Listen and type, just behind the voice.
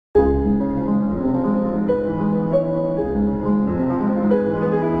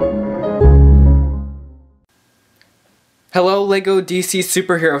Hello LEGO DC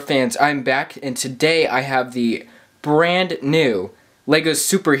superhero fans, I'm back and today I have the brand new LEGO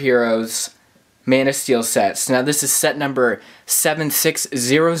SuperHeroes Man of Steel sets. Now this is set number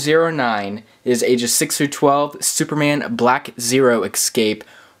 76009. It is ages 6 through 12, Superman Black Zero Escape,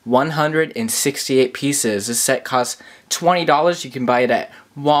 168 pieces. This set costs $20. You can buy it at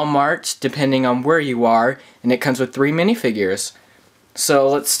Walmart depending on where you are, and it comes with 3 minifigures. So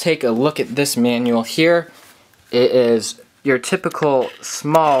let's take a look at this manual here. It is your typical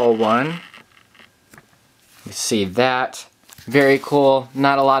small one. You see that. Very cool.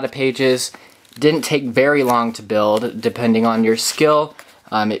 Not a lot of pages. Didn't take very long to build, depending on your skill.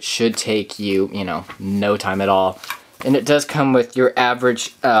 It should take you, no time at all. And it does come with your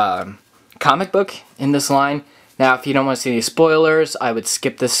average comic book in this line. Now, if you don't want to see any spoilers, I would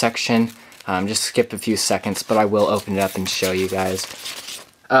skip this section. Just skip a few seconds, but I will open it up and show you guys.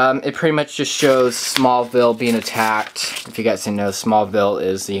 It pretty much just shows Smallville being attacked. If you guys didn't know, Smallville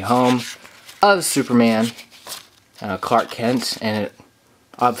is the home of Superman, Clark Kent, and it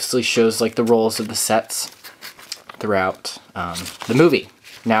obviously shows like the roles of the sets throughout the movie.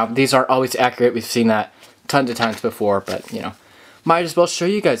 Now, these aren't always accurate. We've seen that tons of times before, but, might as well show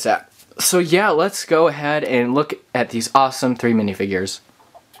you guys that. So yeah, let's go ahead and look at these awesome 3 minifigures.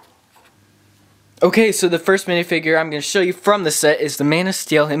 Okay, so the first minifigure I'm going to show you from the set is the Man of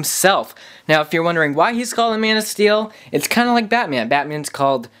Steel himself. Now, if you're wondering why he's called the Man of Steel, it's kind of like Batman. Batman's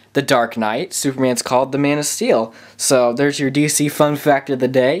called the Dark Knight, Superman's called the Man of Steel. So there's your DC fun fact of the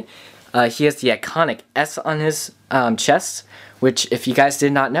day. He has the iconic S on his chest, which, if you guys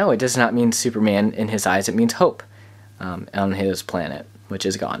did not know, it does not mean Superman in his eyes. It means hope on his planet, which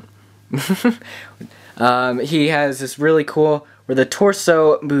is gone. He has this really cool where the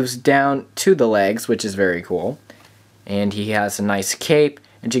torso moves down to the legs, which is very cool. And he has a nice cape,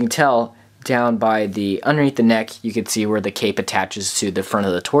 and you can tell down by the underneath the neck, you can see where the cape attaches to the front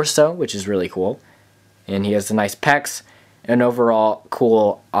of the torso, which is really cool. And he has the nice pecs, an overall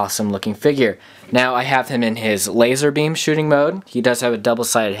cool, awesome looking figure. Now I have him in his laser beam shooting mode. He does have a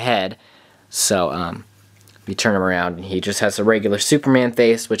double-sided head, so you turn him around and he just has a regular Superman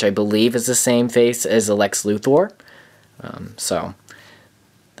face, which I believe is the same face as the Lex Luthor. So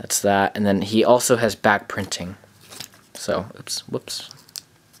that's that, and then he also has back printing. So, whoops.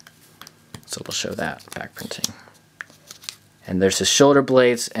 So we'll show that, back printing. And there's his shoulder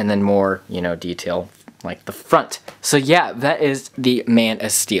blades, and then more, detail, like the front. So yeah, that is the Man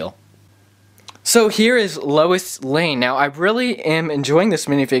of Steel. So here is Lois Lane. Now, I really am enjoying this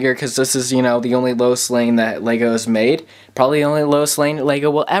minifigure because this is, the only Lois Lane that LEGO has made. Probably the only Lois Lane LEGO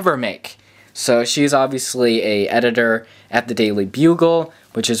will ever make. So she's obviously a editor at the Daily Bugle,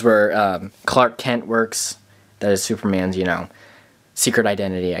 which is where Clark Kent works. That is Superman's, secret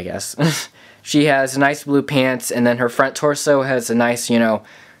identity, I guess. She has nice blue pants, and then her front torso has a nice,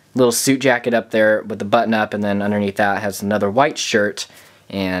 little suit jacket up there with the button up, and then underneath that has another white shirt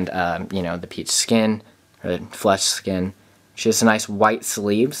and, the peach skin, or flesh skin. She has nice white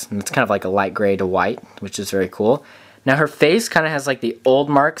sleeves, and it's kind of like a light gray to white, which is very cool. Now her face kind of has like the old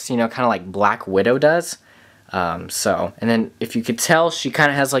marks, kind of like Black Widow does. And then if you could tell, she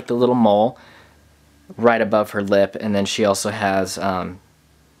kind of has like the little mole right above her lip, and then she also has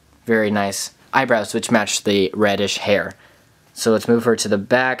very nice eyebrows which match the reddish hair. So let's move her to the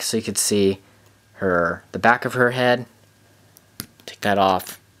back so you could see the back of her head. Take that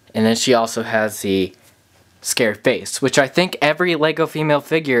off. And then she also has the scared face, which I think every LEGO female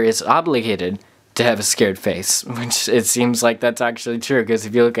figure is obligated to have a scared face, which it seems like that's actually true, because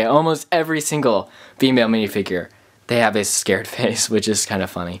if you look at almost every single female minifigure, they have a scared face, which is kind of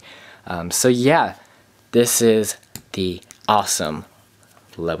funny. So yeah, this is the awesome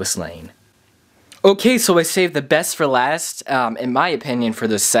Lois Lane. Okay, so I saved the best for last, in my opinion, for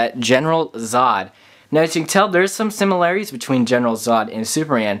this set, General Zod. Now, as you can tell, there's some similarities between General Zod and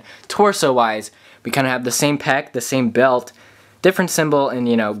Superman. Torso-wise, we kind of have the same pec, the same belt, different symbol,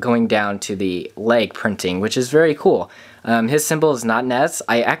 and, going down to the leg printing, which is very cool. His symbol is not an S.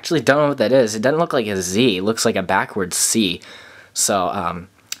 I actually don't know what that is. It doesn't look like a Z. It looks like a backwards C. So,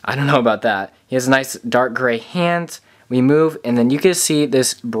 I don't know about that. He has nice dark gray hands. We move, and then you can see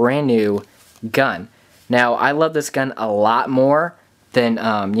this brand new gun. Now, I love this gun a lot more than,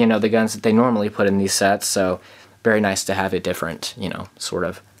 the guns that they normally put in these sets. So, very nice to have a different, sort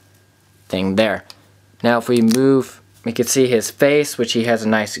of thing there. Now, if we move, we can see his face, which he has a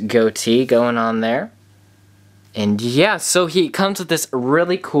nice goatee going on there. And yeah, so he comes with this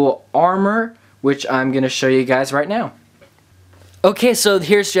really cool armor, which I'm going to show you guys right now. Okay, so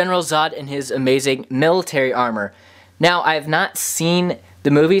here's General Zod in his amazing military armor. Now, I have not seen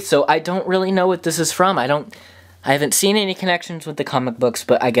the movie, so I don't really know what this is from. I don't I haven't seen any connections with the comic books,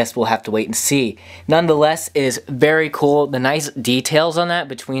 but I guess we'll have to wait and see. Nonetheless, is very cool. The nice details on that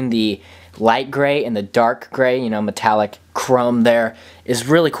between the light gray and the dark gray, you know, metallic chrome there, is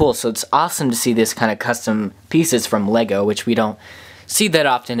really cool. So it's awesome to see this kind of custom pieces from Lego, which we don't see that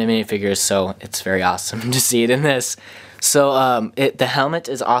often in minifigures, so it's very awesome to see it in this. So the helmet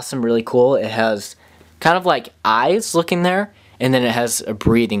is awesome, really cool. It has kind of like eyes looking there, and then it has a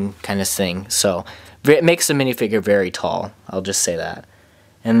breathing kind of thing. So it makes the minifigure very tall, I'll just say that.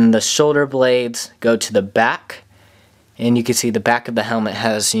 And the shoulder blades go to the back, and you can see the back of the helmet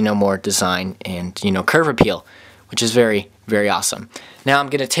has, you know, more design and, you know, curve appeal, which is very, very awesome. Now I'm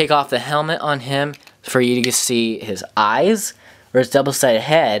going to take off the helmet on him for you to see his eyes, or his double-sided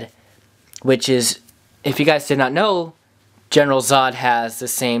head, which is, if you guys did not know, General Zod has the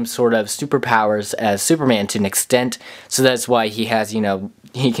same sort of superpowers as Superman to an extent, so that's why he has, you know,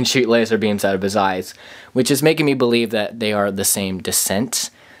 he can shoot laser beams out of his eyes, which is making me believe that they are the same descent.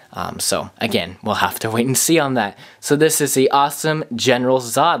 So, again, we'll have to wait and see on that. So this is the awesome General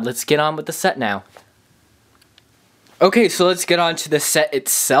Zod. Let's get on with the set now. Okay, so let's get on to the set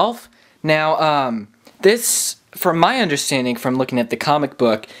itself. Now, this, from my understanding from looking at the comic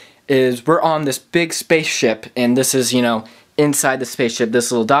book, is we're on this big spaceship, and this is, you know, inside the spaceship,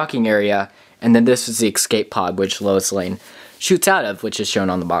 this little docking area, and then this is the escape pod, which Lois Lane shoots out of, which is shown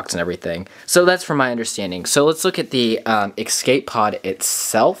on the box and everything. So that's from my understanding. So let's look at the escape pod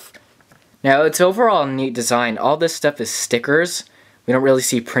itself. Now, it's overall a neat design. All this stuff is stickers. We don't really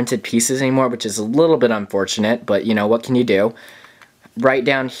see printed pieces anymore, which is a little bit unfortunate, but, you know, what can you do? Right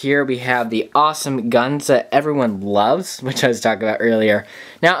down here, we have the awesome guns that everyone loves, which I was talking about earlier.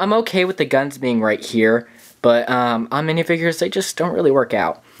 Now, I'm okay with the guns being right here, but on minifigures, they just don't really work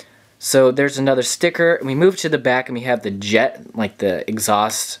out. So there's another sticker. We move to the back, and we have the jet, like the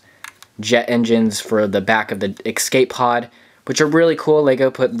exhaust jet engines for the back of the escape pod, which are really cool. Lego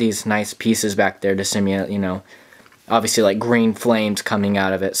put these nice pieces back there to simulate, you know, obviously like green flames coming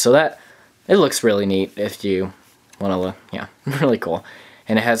out of it. So that, it looks really neat if you want to look. Yeah, really cool.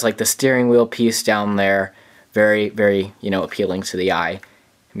 And it has like the steering wheel piece down there, very, very, you know, appealing to the eye.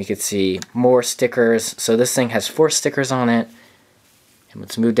 And we can see more stickers. So this thing has 4 stickers on it. And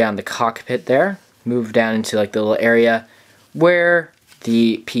let's move down the cockpit there. Move down into like the little area where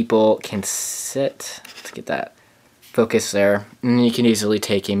the people can sit. Let's get that focus there. And you can easily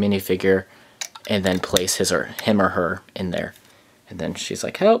take a minifigure and then place him or her in there. And then she's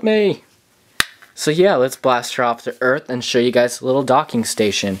like, help me. So yeah, let's blast her off to Earth and show you guys a little docking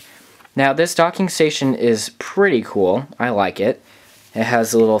station. Now this docking station is pretty cool. I like it. It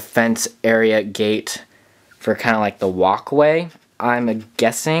has a little fence area gate for kind of like the walkway, I'm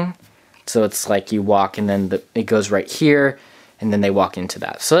guessing. So it's like you walk and then it goes right here and then they walk into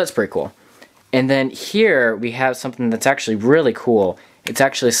that. So that's pretty cool. And then here we have something that's actually really cool. It's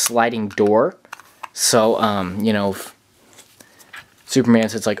actually a sliding door. So, you know, if Superman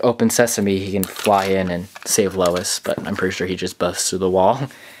says like open sesame, he can fly in and save Lois, but I'm pretty sure he just busts through the wall.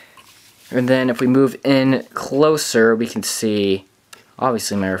 And then if we move in closer, we can see,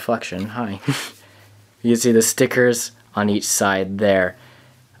 obviously my reflection, hi. You can see the stickers on each side there.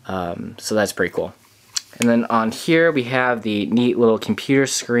 So that's pretty cool. And then on here we have the neat little computer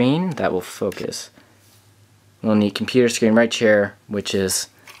screen that will focus. Little neat computer screen right here, which is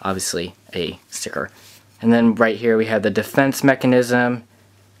obviously a sticker. And then right here we have the defense mechanism,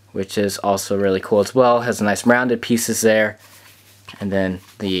 which is also really cool as well. It has nice rounded pieces there. And then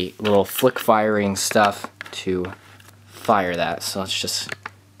the little flick firing stuff to fire that. So let's just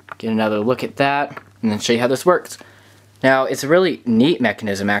get another look at that and then show you how this works. Now, it's a really neat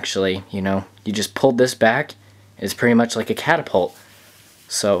mechanism, actually. You know, you just pulled this back. It's pretty much like a catapult.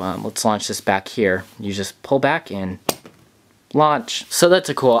 So let's launch this back here. You just pull back and launch. So that's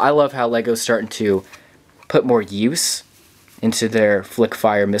a cool. I love how Lego's starting to put more use into their flick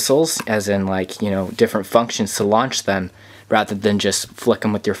fire missiles, as in like, you know, different functions to launch them rather than just flick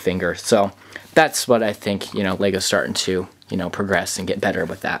them with your finger. So that's what I think, you know, Lego's starting to, you know, progress and get better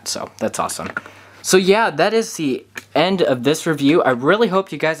with that. So that's awesome. So yeah, that is the end of this review. I really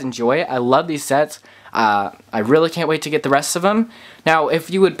hope you guys enjoy it. I love these sets. I really can't wait to get the rest of them. Now, if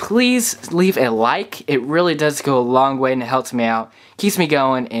you would please leave a like, it really does go a long way and it helps me out, keeps me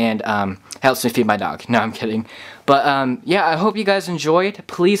going, and helps me feed my dog. No, I'm kidding. But yeah, I hope you guys enjoyed.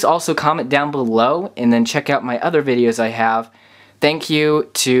 Please also comment down below and then check out my other videos I have. Thank you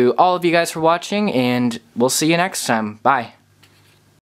to all of you guys for watching, and we'll see you next time. Bye.